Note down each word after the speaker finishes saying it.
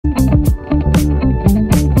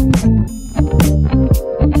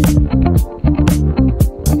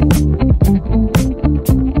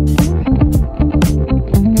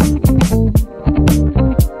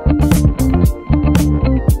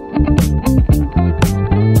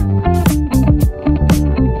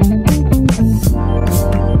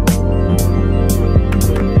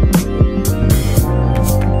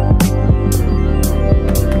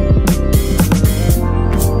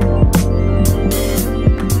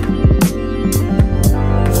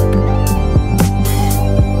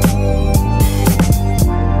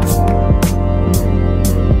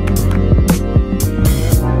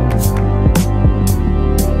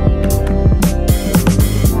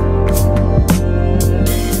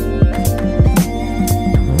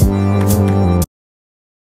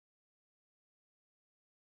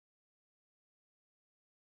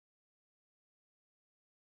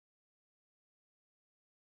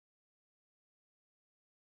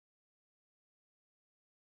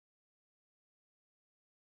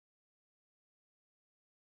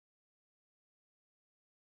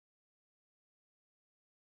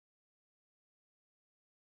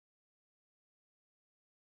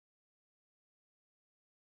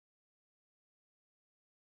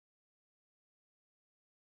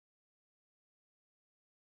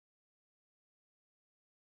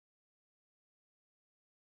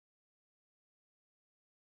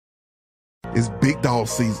It's big dog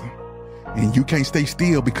season, and you can't stay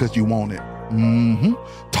still because you want it.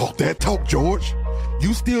 Talk that talk, George.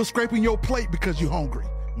 You still scraping your plate because you're hungry.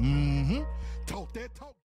 Talk that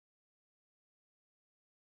talk.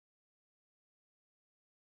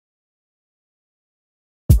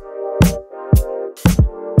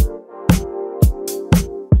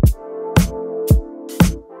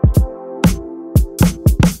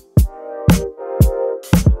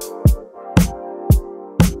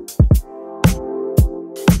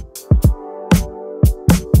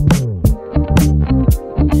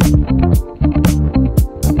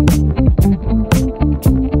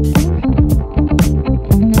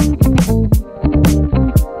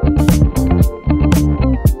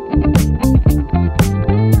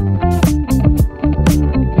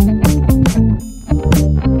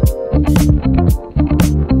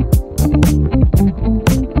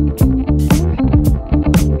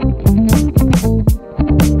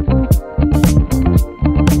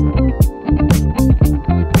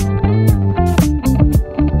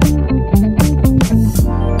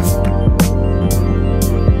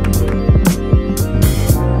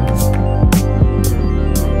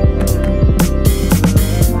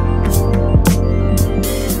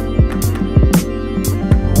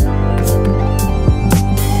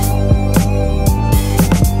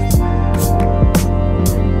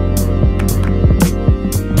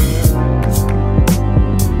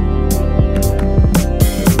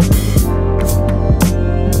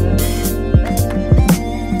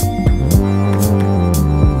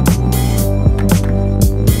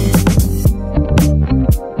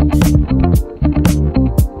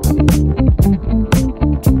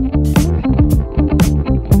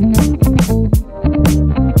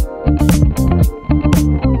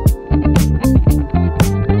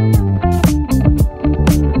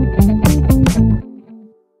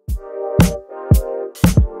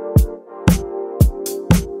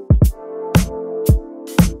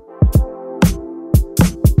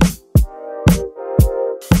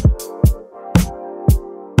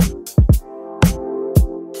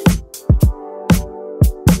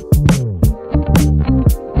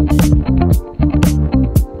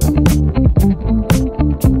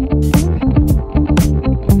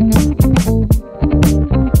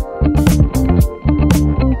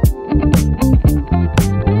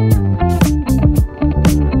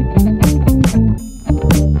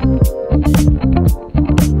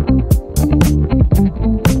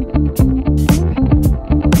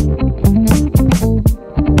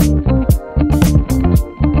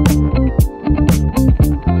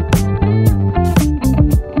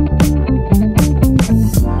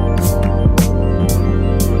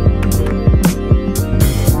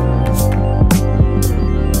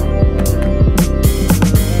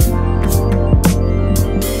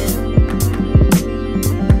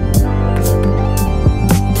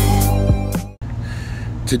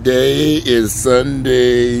 Today is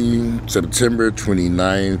Sunday, September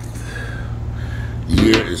 29th.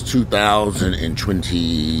 Year is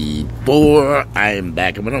 2024. I am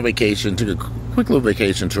back. I went on vacation, took a quick little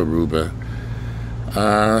vacation to Aruba.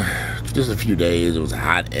 Just a few days. It was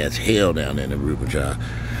hot as hell down there in Aruba, child.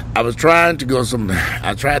 I was trying to go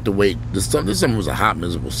I tried to wait. This summer was a hot,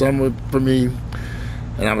 miserable summer for me.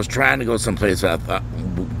 And I was trying to go someplace I thought,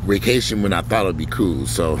 vacation when I thought it would be cool.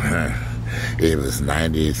 So, it was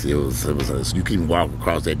 90s. It was you couldn't walk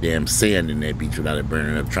across that damn sand in that beach without it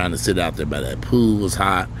burning up. Trying to sit out there by that pool was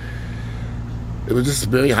hot. It was just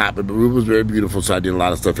very hot, but Aruba was very beautiful. So I did a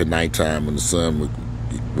lot of stuff at nighttime when the sun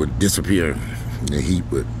would disappear, and the heat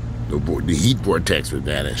vortex would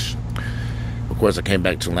vanish. Of course, I came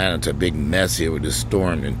back to Atlanta to a big mess here with this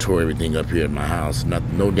storm and tore everything up here at my house.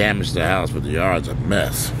 No damage to the house, but the yard's a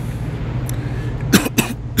mess.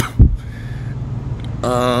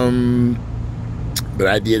 But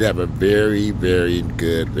I did have a very, very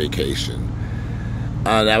good vacation.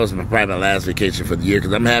 That was probably my last vacation for the year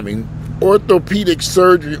because I'm having orthopedic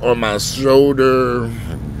surgery on my shoulder.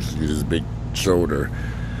 This big shoulder.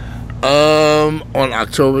 On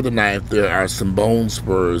October the 9th, there are some bone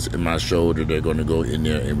spurs in my shoulder. They're going to go in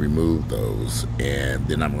there and remove those. And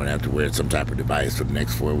then I'm going to have to wear some type of device for the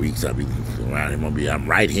next 4 weeks. I'll be around. I'm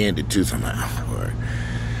right-handed too, so I'm like, oh, Lord.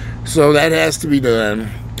 So that has to be done.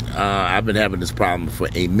 I've been having this problem for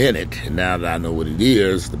a minute, and now that I know what it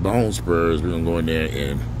is, the bone spurs, we're going to go in there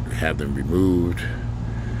and have them removed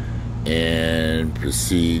and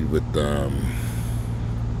proceed with,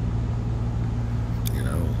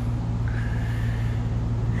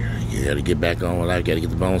 you got to get back on with life. Got to get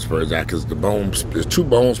the bone spurs out because there's 2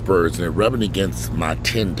 bone spurs and they're rubbing against my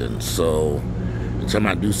tendon. So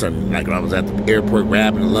somebody do something. Like when I was at the airport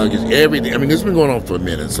grabbing the luggage, everything. I mean, this has been going on for a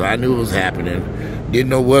minute, so I knew it was happening. Didn't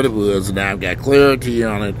know what it was, and now I've got clarity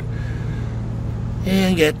on it.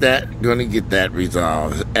 And gonna get that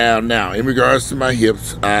resolved. Now, in regards to my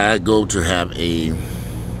hips, I go to have a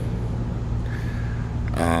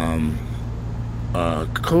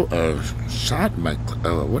shot.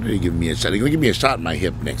 What are they giving me a shot? They're gonna give me a shot in my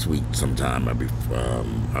hip next week sometime. I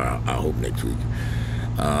hope next week,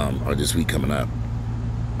 or this week coming up,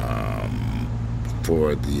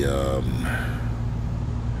 for the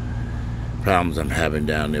problems I'm having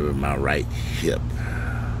down there with my right hip.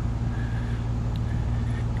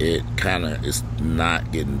 It kind of is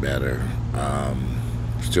not getting better.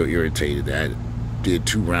 Still irritated. I did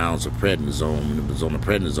 2 rounds of prednisone, and it was on the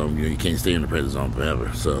prednisone. You can't stay in the prednisone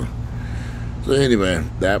forever. So anyway,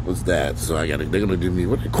 that was that. So they're gonna do me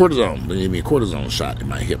cortisone. They give me a cortisone shot in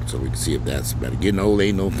my hip so we can see if that's better. Getting old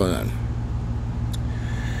ain't no fun.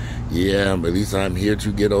 Yeah, but at least I'm here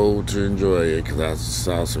to get old to enjoy it, because I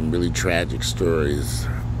saw some really tragic stories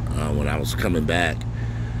when I was coming back.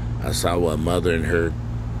 I saw a mother and her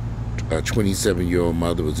 27-year-old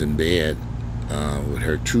mother was in bed with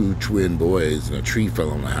her 2 twin boys, and a tree fell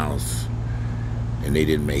on the house, and they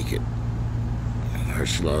didn't make it.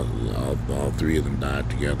 All 3 of them died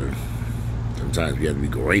together. Sometimes we have to be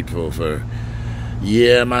grateful for,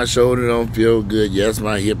 yeah, my shoulder don't feel good. Yes,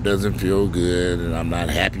 my hip doesn't feel good, and I'm not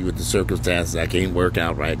happy with the circumstances. I can't work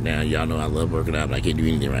out right now. Y'all know I love working out, but I can't do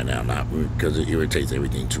anything right now, not because it irritates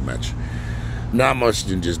everything too much. Not much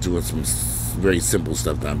than just doing some very simple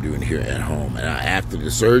stuff that I'm doing here at home. And after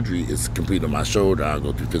the surgery is complete on my shoulder, I'll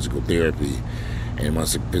go through physical therapy. And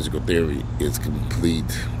once the physical therapy is complete,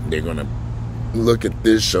 they're going to look at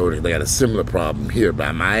this shoulder. They got a similar problem here, but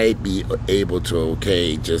I might be able to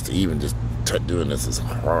doing this is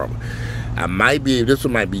horrible. I might be, this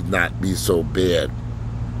one might be not be so bad.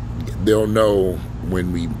 They'll know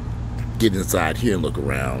when we get inside here and look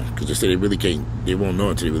around, because they say they won't know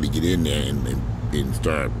until they really get in there and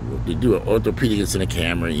start. They do an orthopedic and send a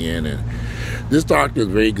camera in, and this doctor is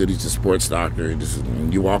very good. He's a sports doctor.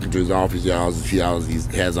 You walk into his office, he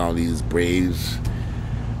has all these Braves,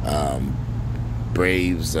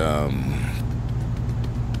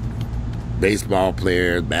 baseball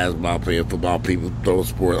players, basketball players, football people, those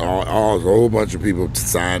sports, a whole bunch of people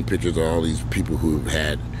sign pictures of all these people who've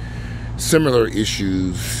had similar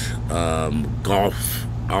issues, golf,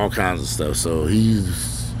 all kinds of stuff. So he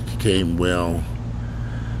came well.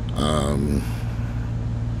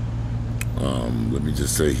 Let me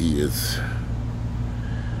just say he is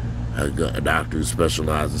a doctor who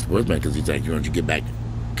specializes in sports medicine, because he's like, you want to get back.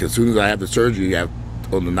 Because as soon as I have the surgery, on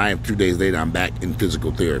the 9th, 2 days later, I'm back in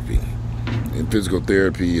physical therapy. And physical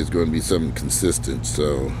therapy is going to be something consistent.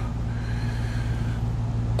 So,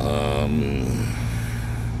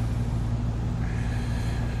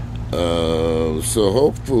 so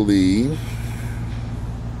hopefully,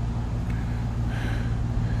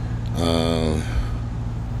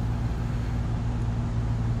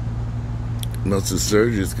 once the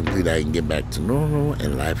surgery is complete, I can get back to normal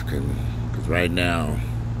and life can. Because right now,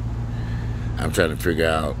 I'm trying to figure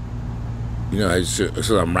out,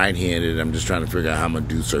 so I'm right-handed. I'm just trying to figure out how I'm going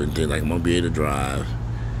to do certain things. Like I'm going to be able to drive.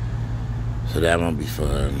 So that won't be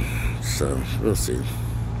fun. So we'll see.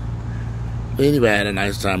 But anyway, I had a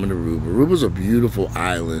nice time in Aruba. Aruba's a beautiful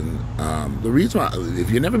island. The reason why, if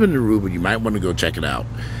you've never been to Aruba, you might want to go check it out.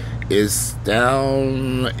 It's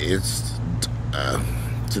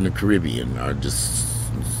in the Caribbean, or just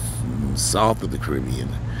south of the Caribbean.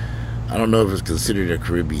 I don't know if it's considered a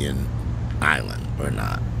Caribbean island or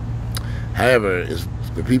not. However,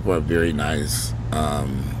 the people are very nice.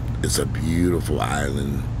 It's a beautiful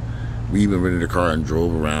island. We even rented a car and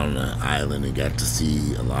drove around the island and got to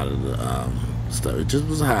see a lot of the stuff. It just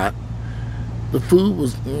was hot. The food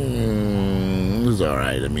was all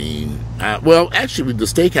right. I mean, actually, the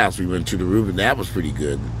steakhouse we went to, the Aruba, that was pretty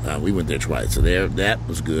good. We went there twice, so that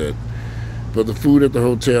was good. But the food at the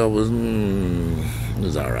hotel was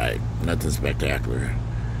all right. Nothing spectacular.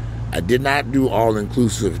 I did not do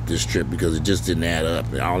all-inclusive this trip because it just didn't add up.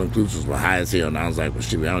 The all-inclusives were high as hell, and I was like, well,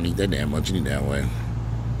 shit, I don't eat that damn much any damn way.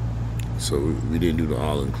 So we didn't do the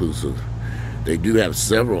all-inclusive. They do have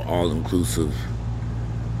several all-inclusive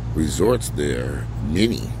resorts there,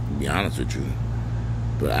 many, to be honest with you.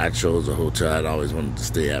 But I chose a hotel I'd always wanted to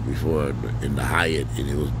stay at before, in the Hyatt, and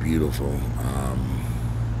it was beautiful.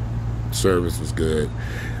 Service was good.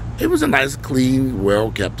 It was a nice, clean,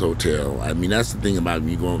 well-kept hotel. I mean, that's the thing about when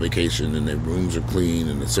you go on vacation and the rooms are clean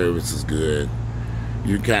and the service is good.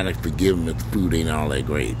 You kind of forgive them if the food ain't all that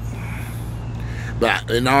great. But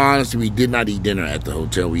in all honesty, we did not eat dinner at the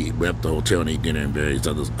hotel. We left the hotel and ate dinner in various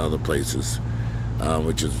other places,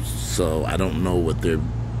 which is, so I don't know what their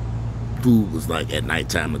food was like at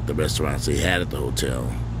nighttime at the restaurants they had at the hotel.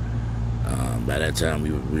 By that time,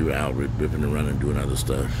 we were out ripping and running, doing other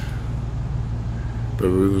stuff. But it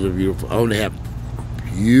was a beautiful. Oh, they have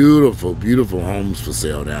beautiful, beautiful homes for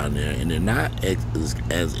sale down there, and they're not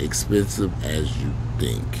as expensive as you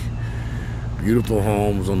think. Beautiful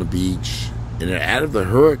homes on the beach, and they're out of the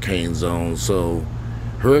hurricane zone, so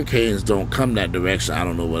hurricanes don't come that direction. I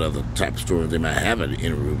don't know what other type of storms they might have in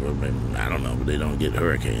Aruba. I don't know, but they don't get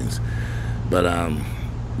hurricanes. But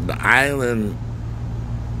the island,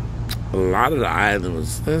 a lot of the island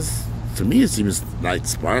was, to me, it seems like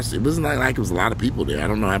sparse. It wasn't like it was a lot of people there. I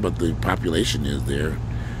don't know how about the population is there.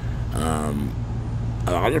 A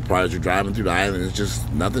lot of the parts you're driving through the island, it's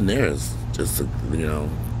just nothing there. It's just,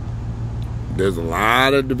 there's a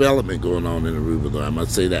lot of development going on in Aruba, though. I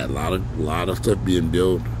must say that. A lot of stuff being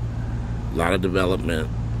built, a lot of development,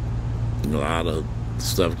 a lot of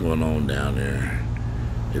stuff going on down there.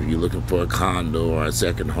 If you're looking for a condo or a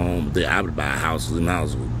second home, I would buy houses, and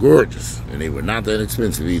houses were gorgeous, and they were not that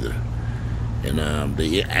expensive either. And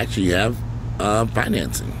they actually have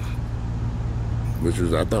financing, which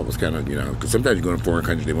was, I thought was kind of, because sometimes you go in foreign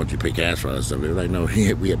countries, they want you to pay cash for all that stuff. They're like, no,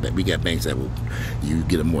 we got banks that will, you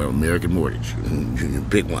get a more American mortgage, you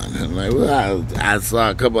pick one. I'm like, well, I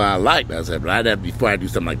saw a couple I liked. I said, but before I do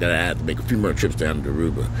something like that, I have to make a few more trips down to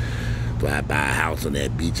Aruba. But I buy a house on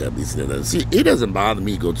that beach, at least. See, it doesn't bother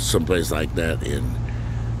me to go to someplace like that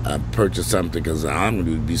and purchase something, because I'm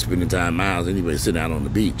going to be spending time miles anyway, sitting out on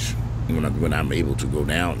the beach when I'm able to go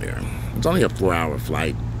down there. It's only a 4-hour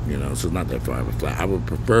flight. So it's not that far of a flight. I would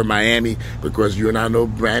prefer Miami, because you and I know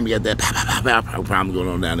Miami got that problem going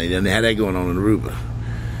on down there. They didn't have that going on in Aruba.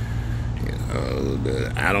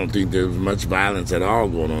 I don't think there's much violence at all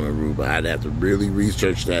going on in Aruba. I'd have to really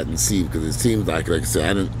research that and see, because it seems like I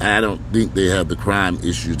said, I don't think they have the crime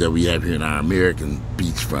issues that we have here in our American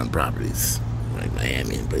beachfront properties, like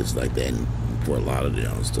Miami and places like that, and Fort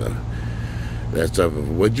Lauderdale and stuff. That stuff.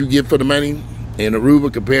 What'd you get for the money in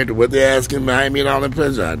Aruba compared to what they're asking Miami and all that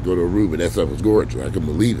places? I'd go to Aruba. That stuff was gorgeous. I couldn't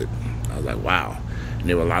believe it. I was like, wow. And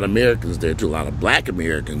there were a lot of Americans there, too, a lot of black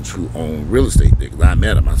Americans who own real estate there. Because I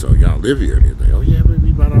met them. I said, y'all live here? They're like, oh, yeah,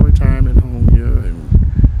 we bought our retirement home here. And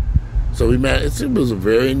so we met. It was a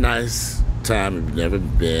very nice time. If you've never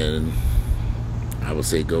been, I would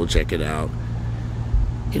say go check it out.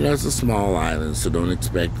 It's a small island, so don't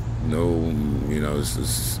expect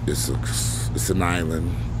it's an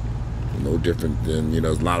island. No different than,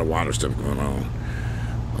 there's a lot of water stuff going on.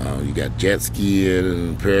 You got jet skiing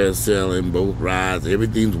and parasailing, boat rides.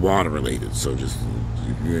 Everything's water related. So just,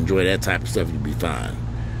 if you enjoy that type of stuff, you'll be fine.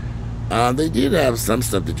 They did have some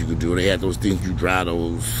stuff that you could do. They had those things you drive,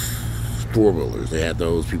 those 4-wheelers. They had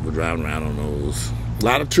those people driving around on those. A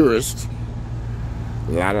lot of tourists.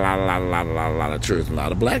 A lot of tourists. A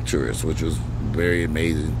lot of black tourists, which was very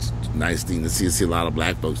amazing. Nice thing to see a lot of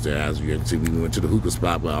black folks there. As you can see, we went to the hookah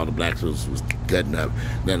spot where all the blacks was cutting up.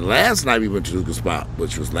 Then last night we went to the hookah spot,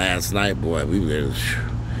 which was last night. Boy, we were there.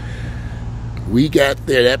 We got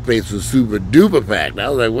there. That place was super duper packed. I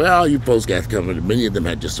was like, well, you folks got coming. Many of them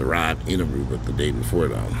had just arrived in Aruba the day before,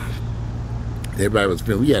 though. Everybody was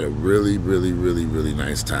feeling. We had a really, really, really, really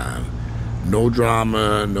nice time. No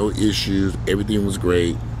drama, no issues. Everything was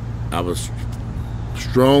great. I was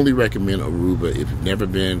strongly recommend Aruba. If you've never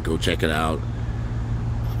been, go check it out.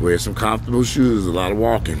 Wear some comfortable shoes. A lot of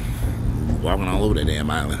walking all over that damn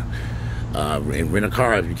island. And rent a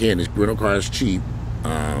car if you can. This rental car is cheap.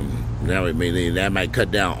 That might cut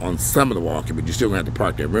down on some of the walking, but you're still gonna have to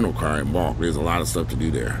park that rental car and walk. There's a lot of stuff to do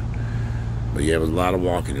there. But yeah, there's a lot of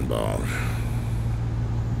walking involved.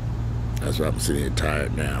 That's why I'm sitting here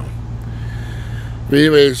tired now. But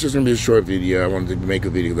anyway, it's just going to be a short video. I wanted to make a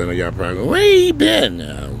video because I know y'all probably go, where you been?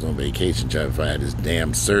 I was on vacation trying to find this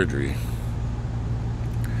damn surgery.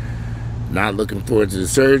 Not looking forward to the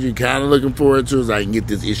surgery. Kind of looking forward to it so I can get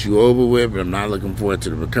this issue over with. But I'm not looking forward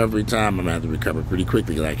to the recovery time. I'm going to have to recover pretty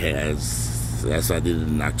quickly that's what I did it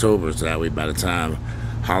in October. So that way by the time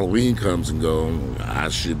Halloween comes and goes, I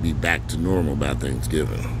should be back to normal by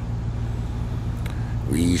Thanksgiving.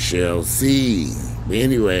 We shall see. But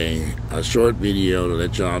anyway, a short video to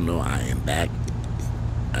let y'all know I am back.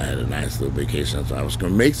 I had a nice little vacation. So I was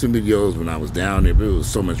going to make some videos when I was down there, but there was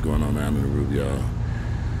so much going on down in the Aruba, y'all.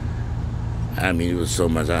 I mean, it was so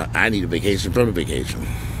much. I need a vacation from a vacation.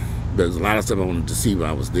 There's a lot of stuff I wanted to see while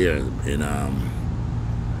I was there. And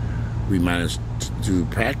we managed to do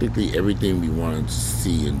practically everything we wanted to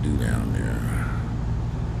see and do down there.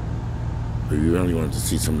 If you really wanted to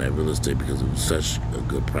see some of that real estate because it was such a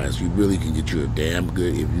good price, you really can get you a damn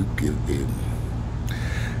good, if you give it.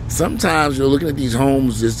 Sometimes you're looking at these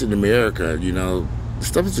homes just in America, you know,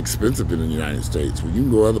 stuff is expensive in the United States. When you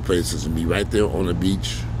can go other places and be right there on the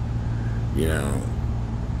beach, you know.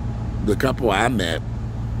 The couple I met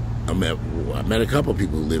a couple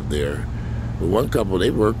people who lived there. But one couple,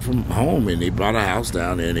 they worked from home and they bought a house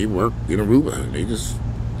down there and they worked in Aruba. They just,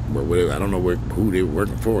 I don't know who they were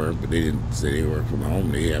working for, but they didn't say they worked from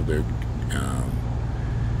home. They have their,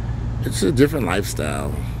 it's a different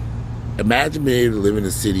lifestyle. Imagine being able to live in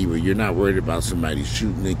a city where you're not worried about somebody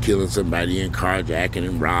shooting and killing somebody and carjacking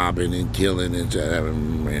and robbing and killing and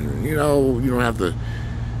you know, you don't have to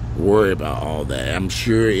worry about all that. I'm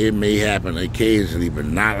sure it may happen occasionally, but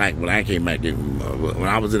not like when I came back. When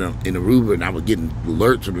I was in Aruba and I was getting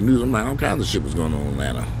alerts from the news, I'm like, all kinds of shit was going on in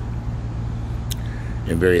Atlanta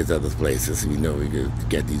and various other places. You know, we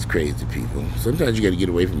get these crazy people. Sometimes you got to get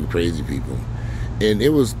away from the crazy people. And it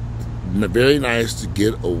was very nice to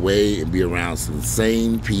get away and be around some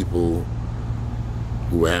sane people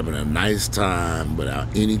who were having a nice time without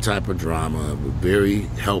any type of drama, were very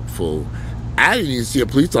helpful. I didn't even see a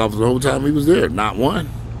police officer the whole time he was there, not one.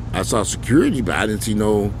 I saw security, but I didn't see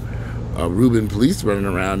no Aruban police running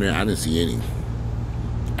around there. I didn't see any.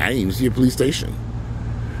 I didn't even see a police station.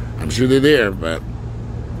 I'm sure they're there, but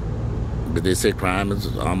they say crime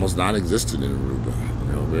is almost non-existent in Aruba.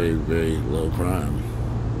 You know, very, very low crime.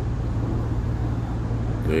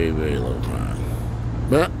 Very, very low crime.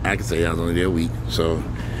 But I can say I was only there a week, so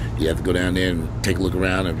you have to go down there and take a look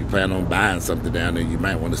around. If you plan on buying something down there, you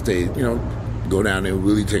might want to stay, you know, go down there and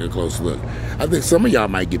really take a close look. I think some of y'all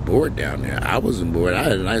might get bored down there. I wasn't bored. I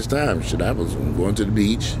had a nice time. Shit, I was going to the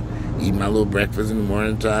beach, eating my little breakfast in the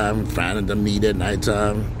morning time, finding the meat at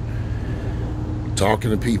nighttime,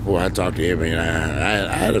 talking to people. I talked to everybody.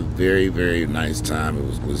 I had a very, very nice time.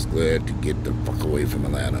 It was glad to get the fuck away from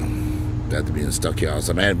Atlanta. After being stuck here all the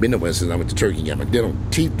time. I hadn't been nowhere since I went to Turkey and got my dental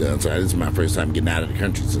teeth done, so this is my first time getting out of the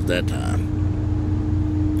country since that time.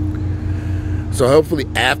 So hopefully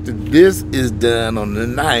after this is done on the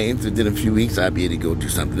 9th, within a few weeks, I'll be able to go do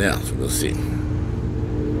something else. We'll see.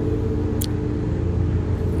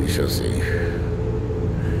 We shall see.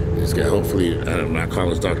 Just got, hopefully, my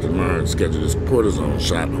college doctor tomorrow and schedule this cortisone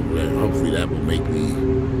shot. Hopefully that will make me,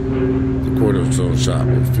 the cortisone shot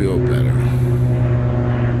will feel better.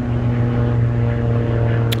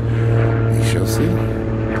 Shall see.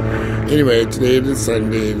 Anyway, today is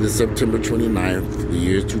Sunday, the September 29th, the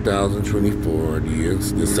year 2024.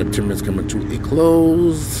 This September is coming to a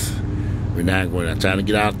close. We're not going to try to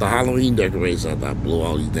get out the Halloween decorations. I thought I'd blow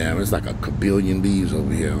all these down. It's like a kabillion leaves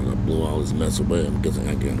over here. I'll blow all this mess away. I'm guessing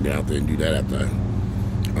I can get out there and do that after I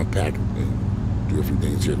unpack and do a few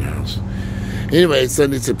things here in the house. Anyway,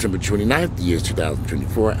 Sunday, September 29th, the year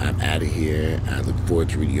 2024. I'm out of here. I look forward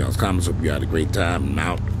to reading y'all's comments. Hope you had a great time. I'm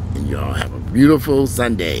out. And y'all have a beautiful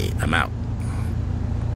Sunday. I'm out.